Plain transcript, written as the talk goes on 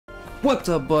What's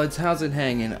up, buds? How's it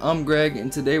hanging? I'm Greg,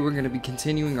 and today we're going to be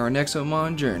continuing our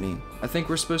Nexomon journey. I think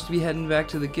we're supposed to be heading back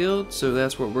to the guild, so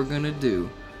that's what we're going to do.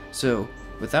 So,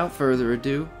 without further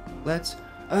ado, let's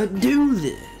do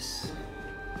this!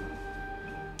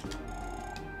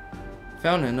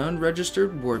 Found an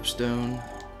unregistered warpstone.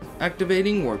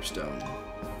 Activating warpstone.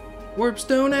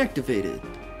 Warpstone activated.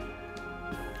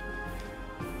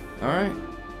 Alright,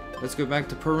 let's go back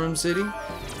to Purim City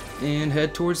and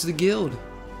head towards the guild.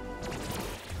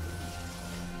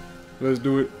 Let's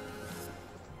do it.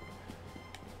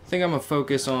 I think I'm gonna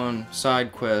focus on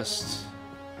side quests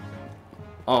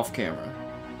off camera.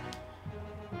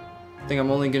 I think I'm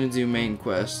only gonna do main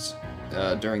quests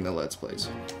during the Let's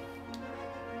Plays.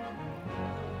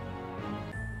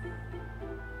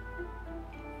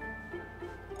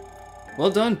 Well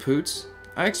done, Poots.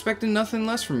 I expected nothing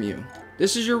less from you.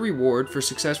 This is your reward for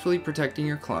successfully protecting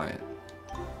your client.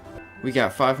 We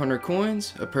got 500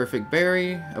 coins, a perfect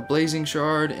berry, a blazing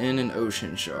shard, and an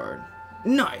ocean shard.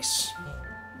 Nice!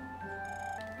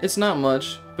 It's not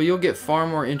much, but you'll get far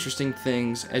more interesting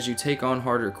things as you take on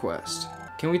harder quests.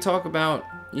 Can we talk about,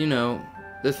 you know,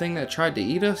 the thing that tried to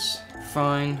eat us?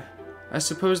 Fine. I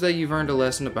suppose that you've earned a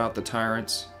lesson about the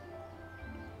tyrants.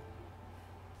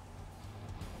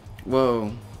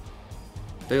 Whoa.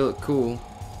 They look cool.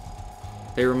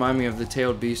 They remind me of the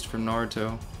tailed beast from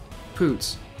Naruto.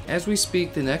 Poots. As we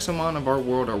speak, the Nexomon of our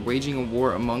world are waging a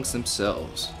war amongst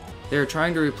themselves. They are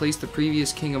trying to replace the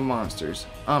previous king of monsters,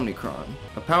 Omnicron,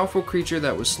 a powerful creature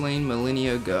that was slain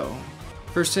millennia ago.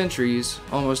 For centuries,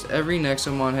 almost every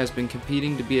Nexomon has been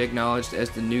competing to be acknowledged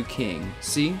as the new king.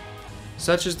 See?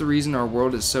 Such is the reason our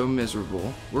world is so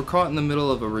miserable. We're caught in the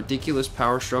middle of a ridiculous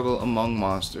power struggle among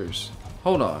monsters.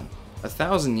 Hold on,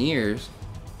 1,000 years?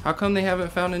 How come they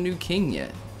haven't found a new king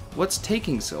yet? What's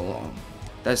taking so long?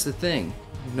 That's the thing.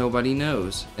 Nobody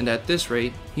knows, and at this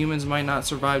rate, humans might not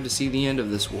survive to see the end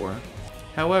of this war.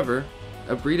 However,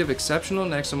 a breed of exceptional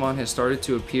Nexomon has started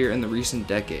to appear in the recent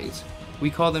decades.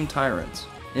 We call them tyrants.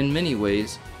 In many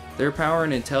ways, their power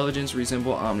and intelligence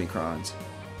resemble Omnicron's.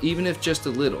 Even if just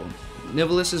a little,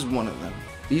 Nivalis is one of them.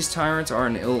 These tyrants are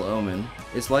an ill omen.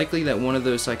 It's likely that one of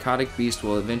those psychotic beasts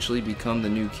will eventually become the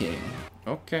new king.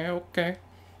 Okay.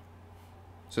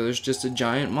 So there's just a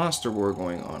giant monster war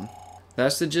going on.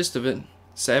 That's the gist of it.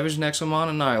 Savage Nexomon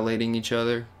annihilating each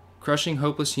other, crushing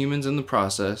hopeless humans in the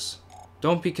process.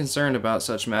 Don't be concerned about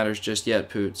such matters just yet,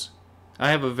 Poots.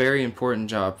 I have a very important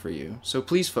job for you, so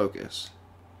please focus.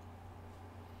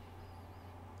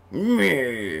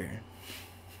 Meh.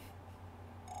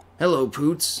 Hello,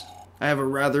 Poots. I have a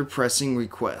rather pressing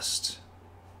request.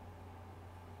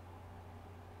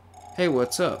 Hey,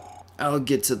 what's up? I'll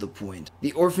get to the point.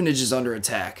 The orphanage is under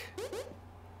attack.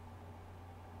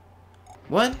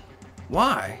 What?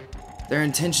 Why? Their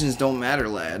intentions don't matter,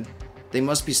 lad. They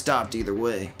must be stopped either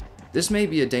way. This may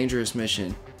be a dangerous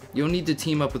mission. You'll need to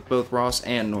team up with both Ross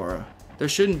and Nora. There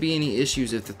shouldn't be any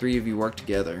issues if the three of you work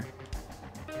together.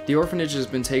 The orphanage has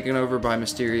been taken over by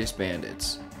mysterious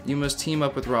bandits. You must team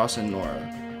up with Ross and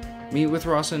Nora. Meet with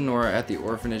Ross and Nora at the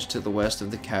orphanage to the west of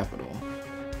the capital.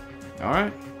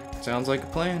 Alright, sounds like a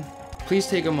plan. Please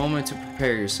take a moment to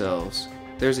prepare yourselves.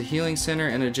 There's a healing center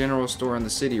and a general store in the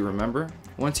city, remember?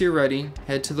 Once you're ready,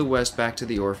 head to the west back to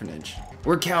the orphanage.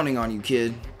 We're counting on you,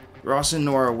 kid. Ross and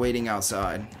Nora are waiting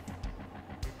outside.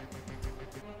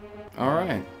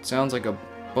 Alright, sounds like a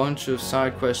bunch of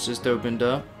side quests just opened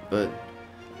up, but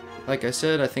like I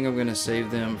said, I think I'm gonna save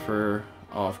them for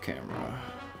off camera.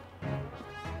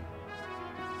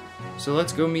 So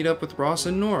let's go meet up with Ross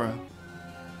and Nora.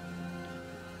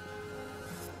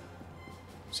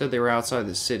 Said they were outside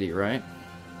the city, right?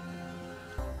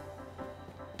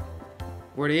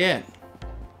 Where they at?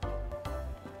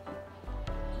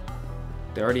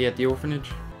 They already at the orphanage?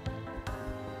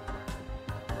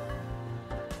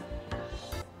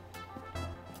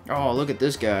 Oh, look at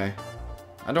this guy.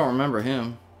 I don't remember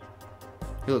him.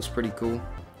 He looks pretty cool.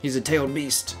 He's a tailed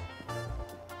beast.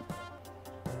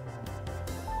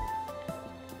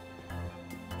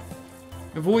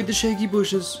 Avoid the shaky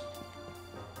bushes.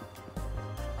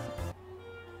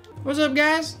 What's up,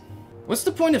 guys? What's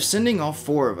the point of sending all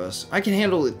four of us? I can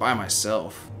handle it by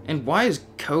myself. And why is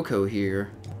Coco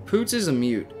here? Poots is a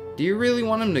mute. Do you really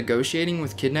want him negotiating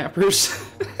with kidnappers?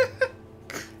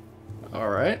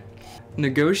 Alright.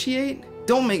 Negotiate?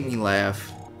 Don't make me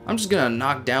laugh. I'm just gonna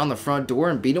knock down the front door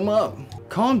and beat him up.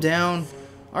 Calm down.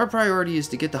 Our priority is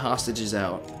to get the hostages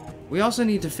out. We also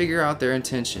need to figure out their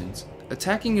intentions.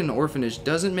 Attacking an orphanage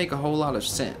doesn't make a whole lot of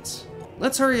sense.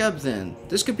 Let's hurry up then.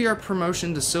 This could be our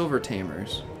promotion to Silver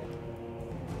Tamers.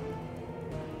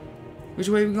 Which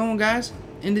way we going, guys?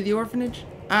 Into the orphanage?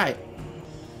 Alright.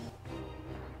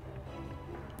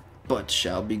 butt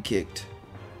shall be kicked.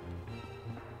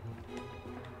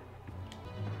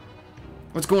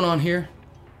 What's going on here?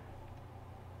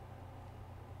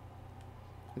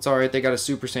 It's alright, they got a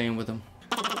Super Saiyan with them.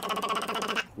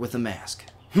 With a mask.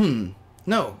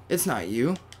 No, it's not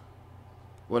you.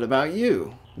 What about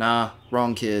you? Nah,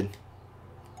 wrong kid.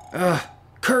 Ugh,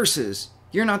 curses!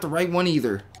 You're not the right one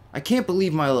either. I can't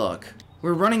believe my luck.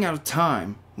 We're running out of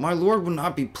time. My lord will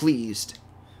not be pleased.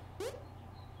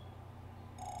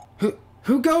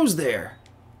 Who goes there?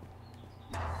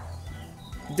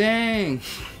 Dang.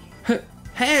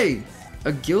 Hey!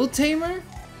 A guild tamer?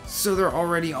 So they're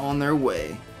already on their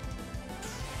way.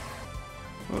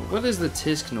 What is the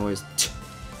tisk noise?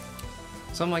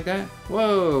 Something like that?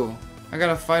 Whoa! I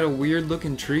gotta fight a weird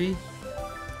looking tree?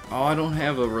 Oh, I don't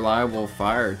have a reliable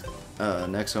fire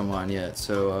Nexomon yet,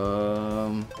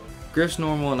 so Griff's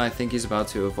normal and I think he's about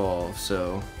to evolve,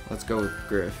 so let's go with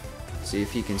Griff. See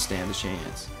if he can stand a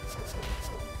chance.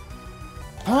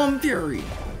 Palm Fury!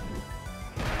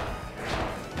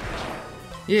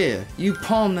 Yeah, you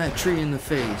palm that tree in the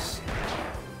face.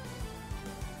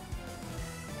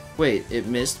 Wait, it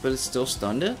missed but it still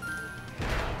stunned it?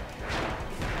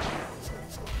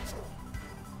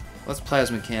 Let's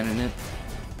plasma cannon it.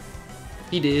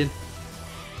 He did.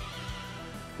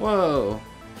 Whoa.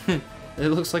 It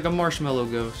looks like a marshmallow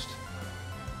ghost.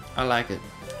 I like it.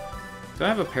 Do I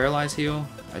have a paralyze heal?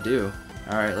 I do.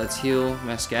 Alright, let's heal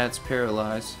Mascat's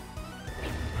paralyze.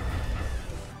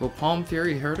 Will Palm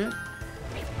Fury hurt it?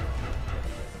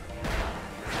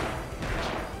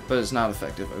 But it's not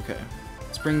effective, okay.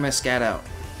 Let's bring Mascat out.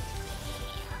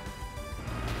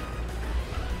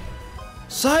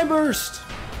 Psyburst!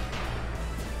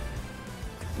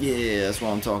 Yeah, that's what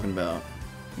I'm talking about.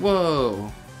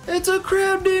 Whoa! It's a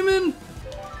crab demon!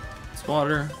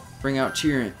 Spotter, bring out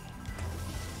Cheerant.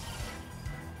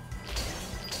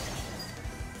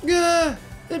 Gah!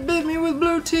 It bit me with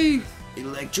blue teeth!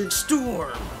 Electric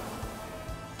Storm!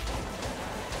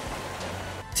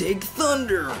 Take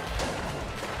Thunder!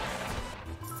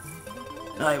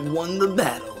 I won the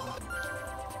battle.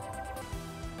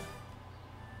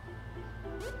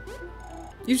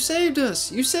 You saved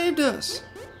us! You saved us!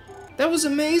 That was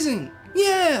amazing!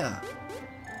 Yeah!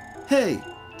 Hey,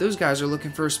 those guys are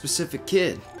looking for a specific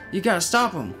kid. You gotta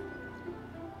stop them.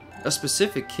 A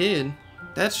specific kid?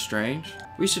 That's strange.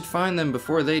 We should find them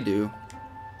before they do.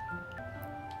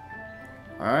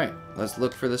 Alright, let's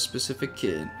look for the specific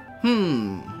kid.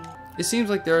 It seems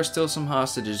like there are still some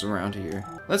hostages around here.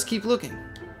 Let's keep looking.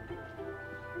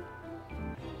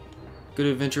 Good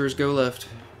adventurers go left.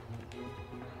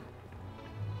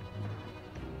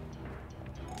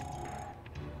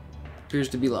 Appears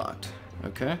to be locked.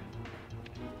 Okay.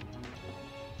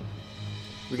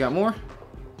 We got more?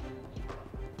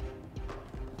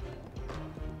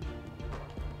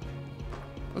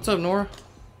 What's up, Nora?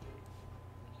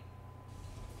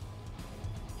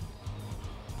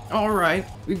 Alright,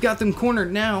 we've got them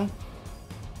cornered now.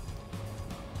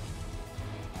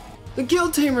 The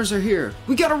guild tamers are here!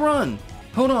 We gotta run!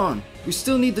 Hold on, we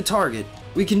still need the target.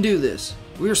 We can do this.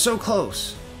 We are so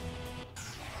close.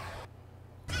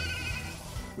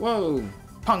 Whoa!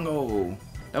 Pongo!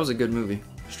 That was a good movie.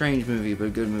 Strange movie, but a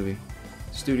good movie.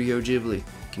 Studio Ghibli.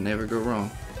 Can never go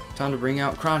wrong. Time to bring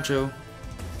out Croncho.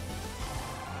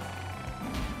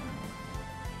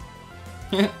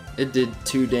 It did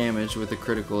 2 damage with a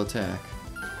critical attack.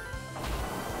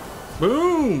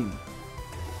 Boom!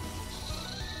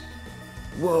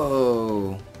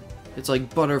 Whoa! It's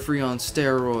like Butterfree on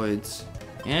steroids.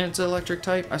 And it's electric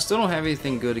type. I still don't have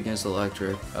anything good against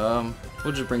electric. We'll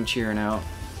just bring Cheerin out.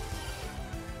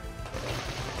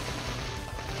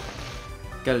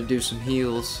 Gotta do some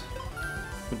heals.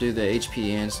 We'll do the HP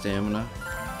and stamina.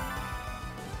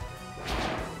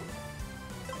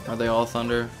 Are they all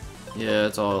thunder? Yeah,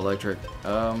 it's all electric.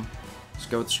 Let's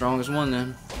go with the strongest one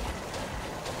then.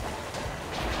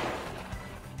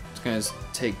 It's gonna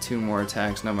take 2 more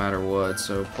attacks no matter what,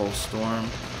 so Pulse Storm.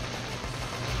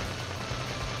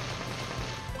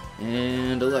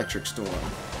 And Electric Storm.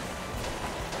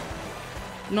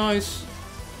 Nice!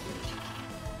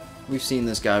 We've seen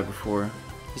this guy before.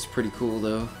 He's pretty cool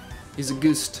though. He's a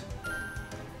ghost.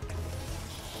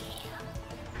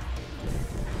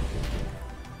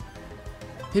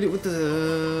 Hit it with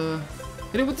the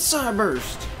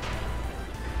Psyburst.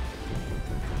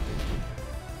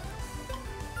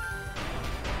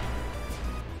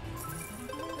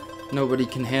 Nobody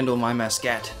can handle my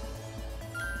Mascat.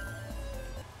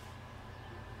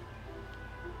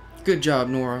 Good job,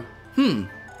 Nora.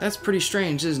 That's pretty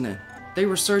strange, isn't it? They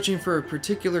were searching for a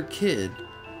particular kid.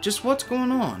 Just what's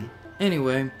going on?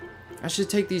 Anyway, I should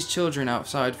take these children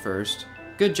outside first.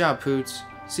 Good job, Poots.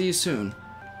 See you soon.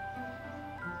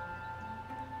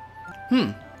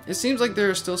 It seems like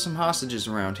there are still some hostages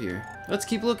around here. Let's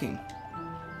keep looking.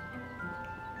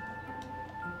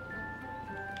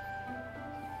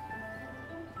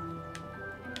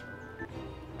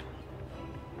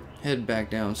 Head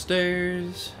back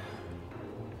downstairs.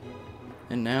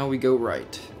 And now we go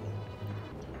right.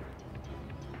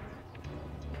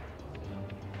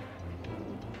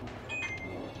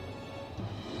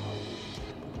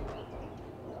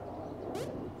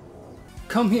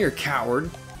 Come here, coward.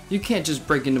 You can't just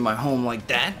break into my home like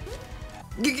that.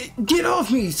 Get off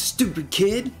me, stupid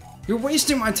kid. You're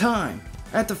wasting my time.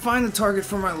 I have to find the target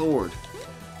for my lord.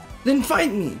 Then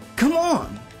fight me. Come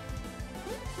on.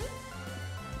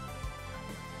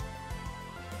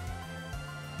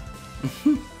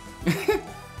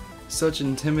 Such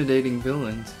intimidating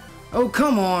villains. Oh,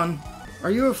 come on.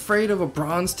 Are you afraid of a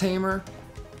bronze tamer?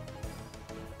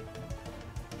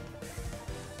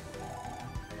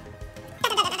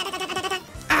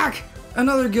 Ack!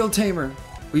 Another guild tamer.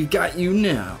 We've got you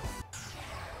now.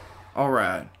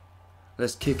 Alright.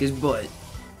 Let's kick his butt.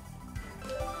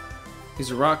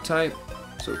 He's a rock type,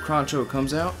 so Croncho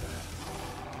comes out.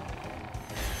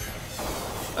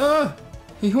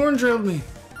 He horn drilled me.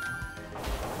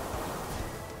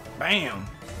 Bam!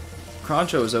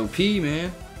 Croncho is OP,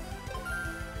 man.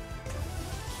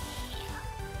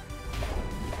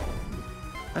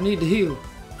 I need to heal.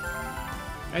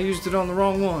 I used it on the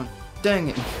wrong one. Dang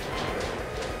it.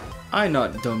 I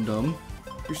not dum-dum.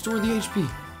 Restore the HP.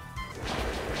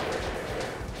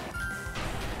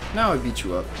 Now I beat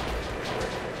you up.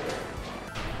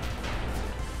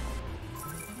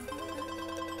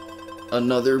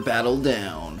 Another battle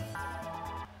down.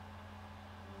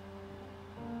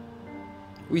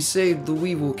 We saved the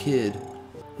Weevil Kid.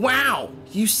 Wow!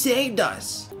 You saved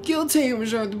us! Guild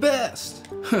Tamers are the best!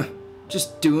 Huh,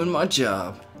 just doing my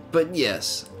job. But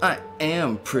yes, I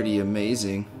am pretty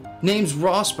amazing. Name's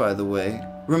Ross, by the way.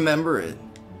 Remember it.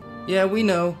 Yeah, we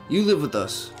know. You live with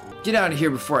us. Get out of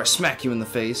here before I smack you in the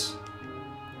face.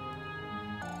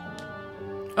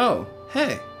 Oh,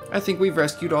 hey. I think we've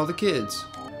rescued all the kids.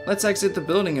 Let's exit the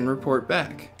building and report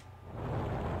back.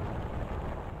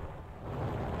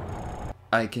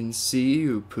 I can see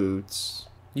you, Poots.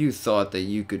 You thought that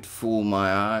you could fool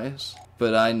my eyes,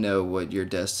 but I know what you're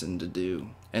destined to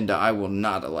do, and I will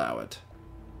not allow it.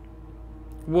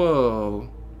 Whoa.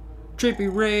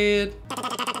 Trippy Red.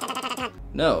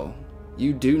 No,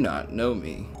 you do not know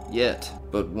me yet,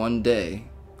 but one day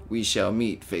we shall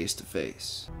meet face to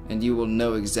face, and you will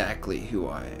know exactly who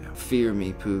I am. Fear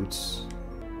me, Poots.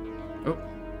 Oh,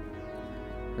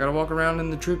 I gotta walk around in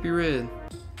the Trippy Red.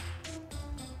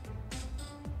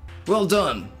 Well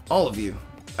done, all of you.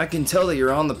 I can tell that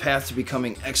you're on the path to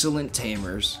becoming excellent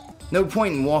tamers. No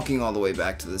point in walking all the way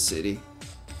back to the city.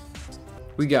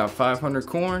 We got 500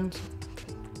 corns,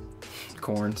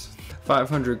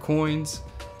 500 coins,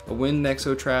 a wind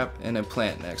Nexo trap, and a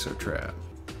plant Nexo trap.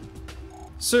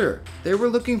 Sir, they were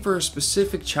looking for a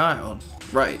specific child.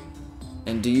 Right.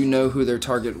 And do you know who their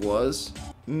target was?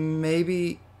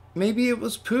 Maybe it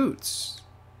was Poots.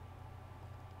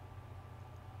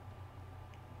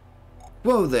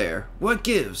 Whoa there, what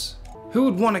gives? Who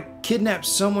would want to kidnap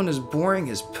someone as boring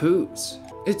as Poots?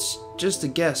 It's just a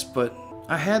guess, but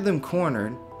I had them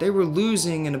cornered. They were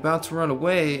losing and about to run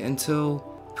away until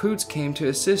Poots came to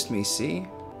assist me, see?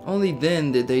 Only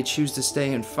then did they choose to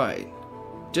stay and fight.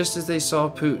 Just as they saw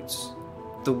Poots,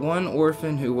 the one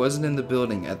orphan who wasn't in the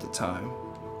building at the time.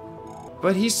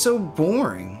 But he's so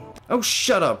boring. Oh,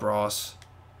 shut up, Ross.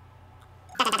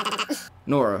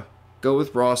 Nora, go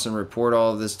with Ross and report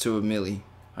all of this to Amelie.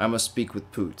 I must speak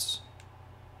with Poots.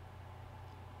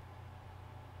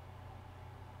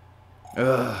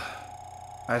 Ugh.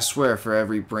 I swear for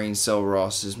every brain cell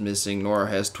Ross is missing, Nora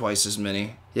has twice as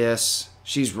many. Yes,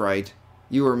 she's right.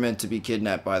 You were meant to be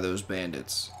kidnapped by those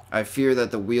bandits. I fear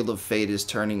that the wheel of fate is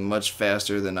turning much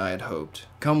faster than I had hoped.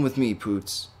 Come with me,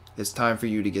 Poots. It's time for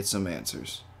you to get some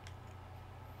answers.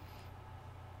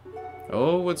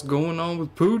 Oh, what's going on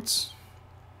with Poots?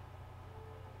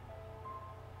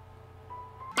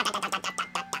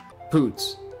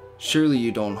 Poots, surely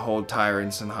you don't hold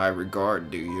tyrants in high regard,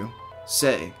 do you?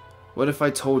 Say, what if I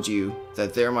told you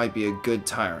that there might be a good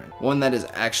tyrant, one that is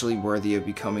actually worthy of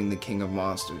becoming the king of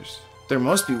monsters? There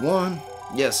must be one.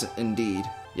 Yes, indeed.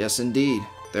 Yes, indeed.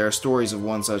 There are stories of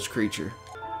one such creature.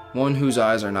 One whose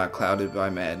eyes are not clouded by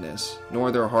madness,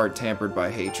 nor their heart tampered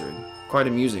by hatred. Quite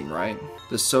amusing, right?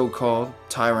 The so-called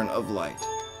Tyrant of Light.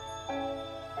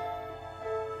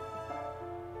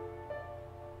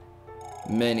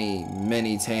 Many,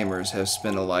 many tamers have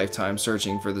spent a lifetime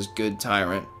searching for this good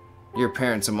tyrant, your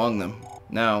parents among them.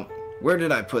 Now, where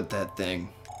did I put that thing?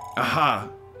 Aha!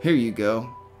 Here you go.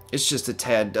 It's just a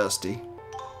tad dusty.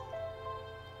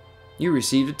 You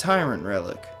received a tyrant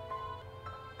relic.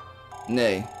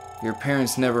 Nay, your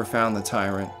parents never found the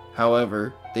tyrant.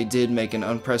 However, they did make an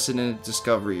unprecedented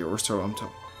discovery, or so I'm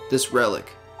told. This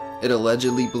relic, it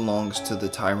allegedly belongs to the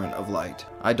Tyrant of Light.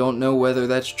 I don't know whether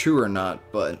that's true or not,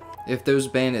 but if those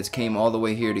bandits came all the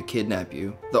way here to kidnap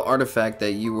you, the artifact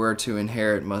that you were to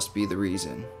inherit must be the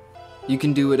reason. You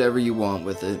can do whatever you want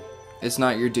with it. It's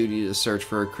not your duty to search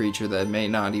for a creature that may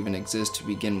not even exist to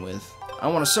begin with. I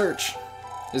want to search.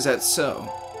 Is that so?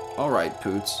 Alright,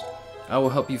 Poots. I will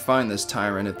help you find this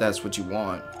tyrant if that's what you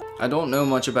want. I don't know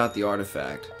much about the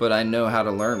artifact, but I know how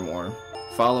to learn more.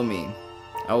 Follow me.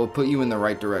 I will put you in the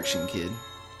right direction, kid.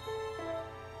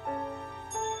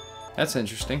 That's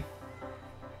interesting.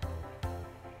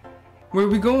 Where are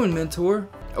we going, Mentor?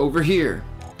 Over here.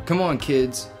 Come on,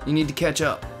 kids. You need to catch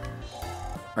up.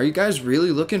 Are you guys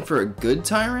really looking for a good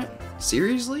tyrant?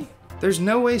 Seriously? There's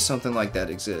no way something like that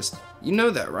exists. You know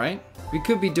that, right? We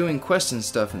could be doing quests and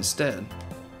stuff instead.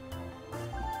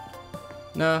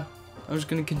 Nah, I'm just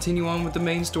gonna continue on with the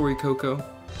main story, Coco.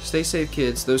 Stay safe,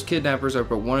 kids. Those kidnappers are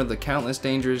but one of the countless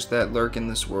dangers that lurk in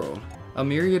this world. A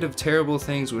myriad of terrible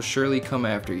things will surely come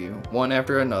after you, one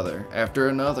after another, after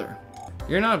another.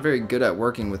 You're not very good at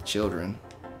working with children.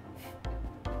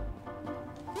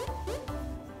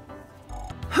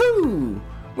 Whoo!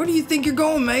 Where do you think you're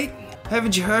going, mate?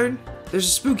 Haven't you heard? There's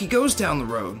a spooky ghost down the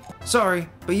road. Sorry,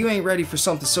 but you ain't ready for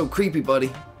something so creepy,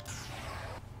 buddy.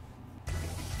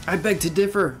 I beg to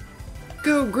differ.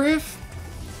 Go, Griff!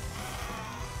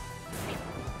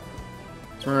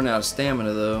 It's running out of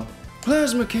stamina, though.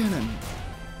 Plasma cannon!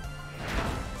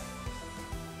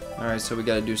 Alright, so we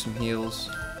gotta do some heals.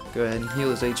 Go ahead and heal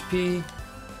his HP.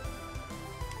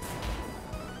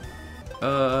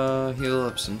 Heal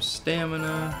up some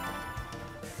stamina.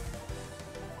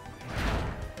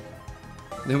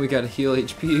 Then we gotta heal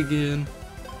HP again.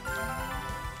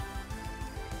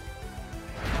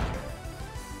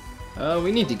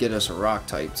 We need to get us a rock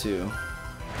type too.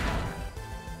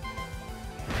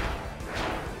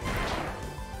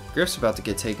 Griff's about to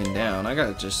get taken down. I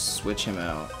gotta just switch him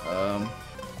out.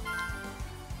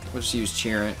 We'll just use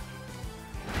Cheerant.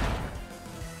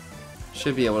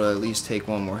 Should be able to at least take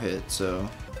one more hit, so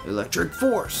Electric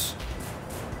Force!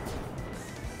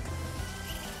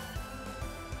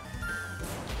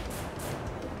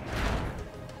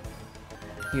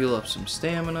 Heal up some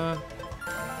stamina.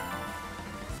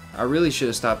 I really should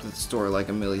have stopped at the store like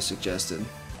Amelie suggested.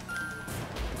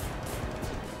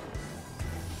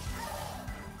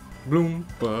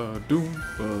 Bloompa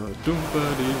doompa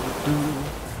doompa dee doo.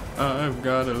 I've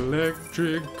got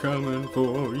electric coming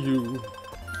for you.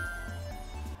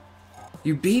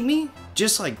 You beat me?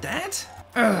 Just like that?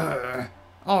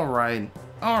 Alright,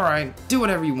 do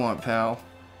whatever you want, pal.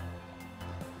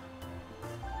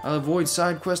 I'll avoid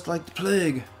side quests like the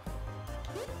plague.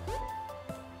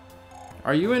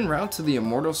 Are you en route to the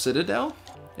Immortal Citadel?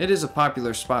 It is a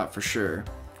popular spot for sure.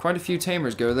 Quite a few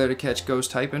tamers go there to catch ghost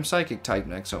type and psychic type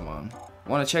Nexomon.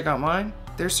 Want to check out mine?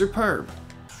 They're superb.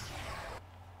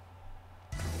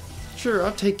 Sure,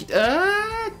 I'll take it.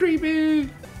 Ah,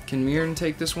 creepy! Can Mirn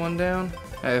take this one down?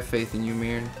 I have faith in you,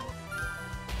 Mirn.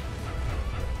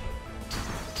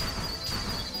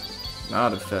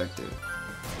 Not effective.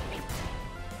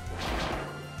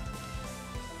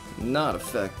 Not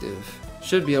effective.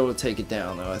 Should be able to take it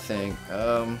down though, I think.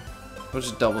 We'll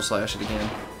just double slash it again.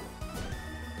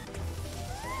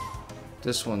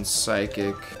 This one's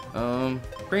psychic.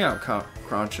 Bring out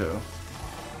Croncho.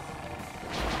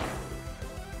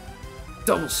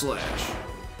 Double slash.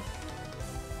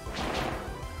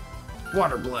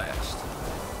 Water blast.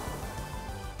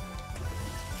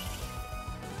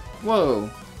 Whoa.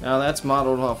 Now that's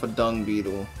modeled off a dung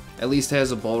beetle. At least it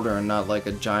has a boulder and not like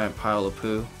a giant pile of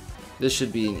poo. This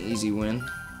should be an easy win.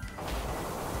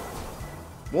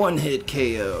 One hit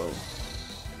KO.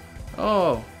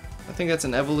 Oh, I think that's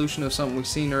an evolution of something we've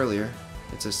seen earlier.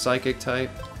 It's a psychic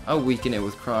type. I'll weaken it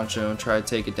with Croncho and try to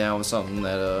take it down with something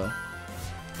that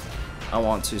I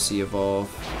want to see evolve.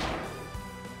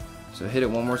 So hit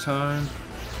it one more time.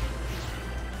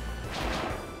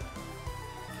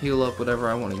 Heal up whatever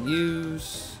I want to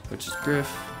use, which is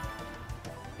Griff.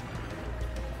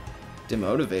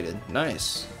 Demotivated,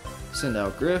 nice. Send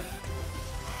out Griff.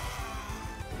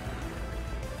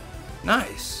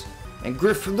 Nice. And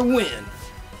Griff for the win.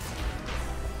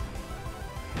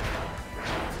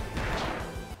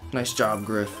 Nice job,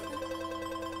 Griff.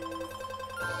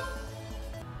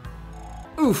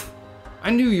 Oof.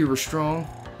 I knew you were strong.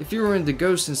 If you were into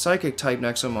ghost and psychic type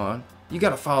Nexomon, You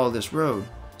gotta follow this road.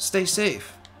 Stay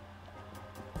safe.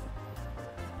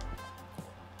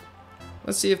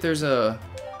 Let's see if there's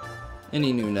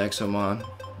any new Nexomon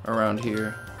around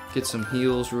here. Get some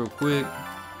heals real quick.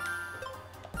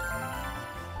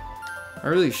 I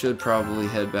really should probably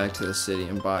head back to the city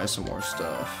and buy some more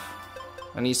stuff.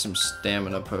 I need some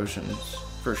stamina potions,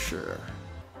 for sure.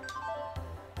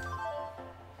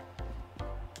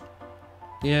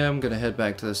 Yeah, I'm gonna head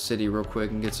back to the city real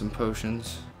quick and get some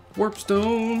potions. Warp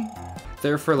stone!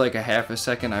 There for like a half a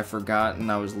second I forgot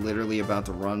and I was literally about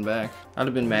to run back. I'd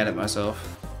have been mad at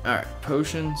myself. Alright,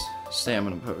 potions,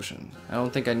 stamina potions. I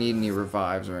don't think I need any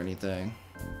revives or anything.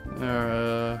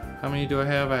 How many do I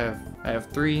have? I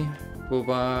have 3. We'll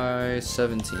buy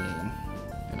 17.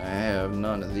 And I have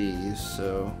none of these,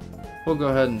 so we'll go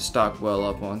ahead and stock well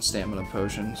up on stamina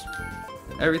potions.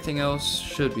 Everything else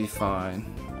should be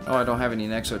fine. Oh, I don't have any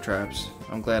Nexo traps.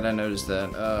 I'm glad I noticed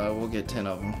that. We'll get 10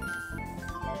 of them.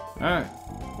 Alright,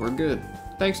 we're good.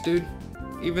 Thanks, dude.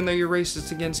 Even though you're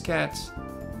racist against cats.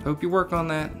 Hope you work on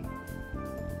that.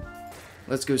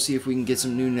 Let's go see if we can get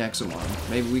some new Nexomon.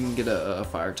 Maybe we can get a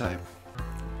fire type.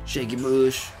 Shaky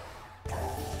bush.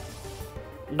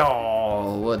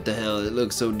 Oh, what the hell? It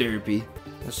looks so derpy.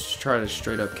 Let's just try to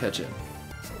straight up catch it.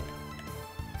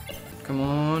 Come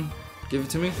on. Give it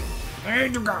to me.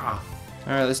 Alright,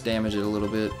 let's damage it a little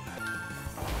bit.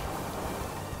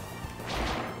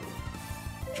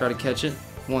 Try to catch it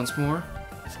once more.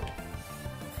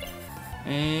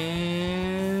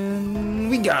 And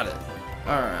we got it.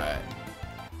 Alright.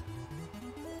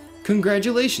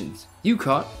 Congratulations! You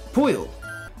caught Poil,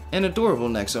 an adorable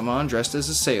Nexomon dressed as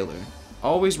a sailor,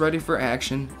 always ready for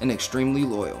action and extremely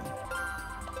loyal.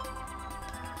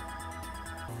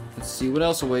 Let's see what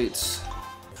else awaits.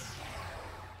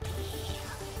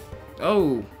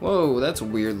 Oh, whoa, that's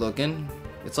weird looking.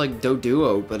 It's like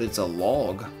Doduo, but it's a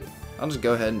log. I'll just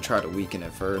go ahead and try to weaken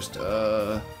it first.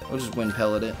 We'll just wind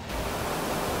pellet it.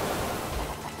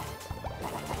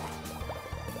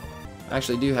 I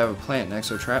actually do have a plant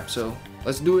Nexo trap, so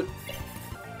let's do it.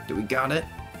 Do we got it?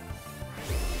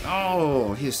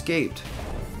 Oh, he escaped.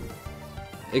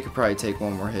 It could probably take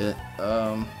one more hit.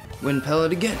 Wind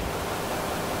pellet again.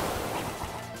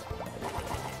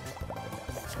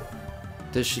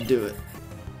 This should do it.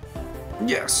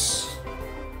 Yes!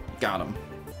 Got him.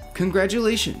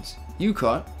 Congratulations! You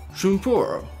caught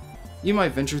Shumporo. You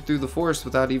might venture through the forest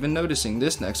without even noticing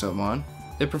this Nexomon.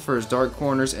 It prefers dark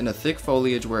corners and a thick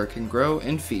foliage where it can grow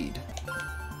and feed.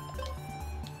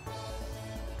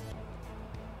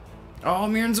 Oh,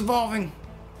 Mirren's evolving!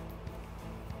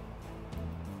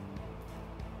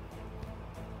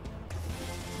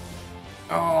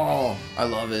 Oh, I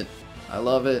love it. I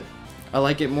love it. I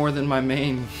like it more than my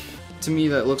main. To me,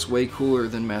 that looks way cooler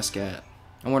than Mascat.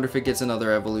 I wonder if it gets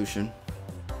another evolution.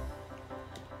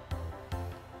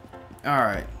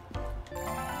 Alright.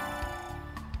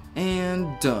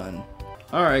 And done.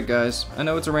 Alright guys, I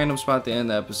know it's a random spot to end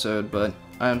the episode, but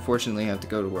I unfortunately have to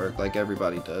go to work like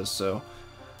everybody does, so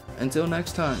until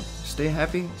next time, stay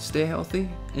happy, stay healthy,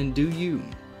 and do you.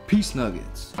 Peace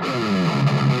nuggets.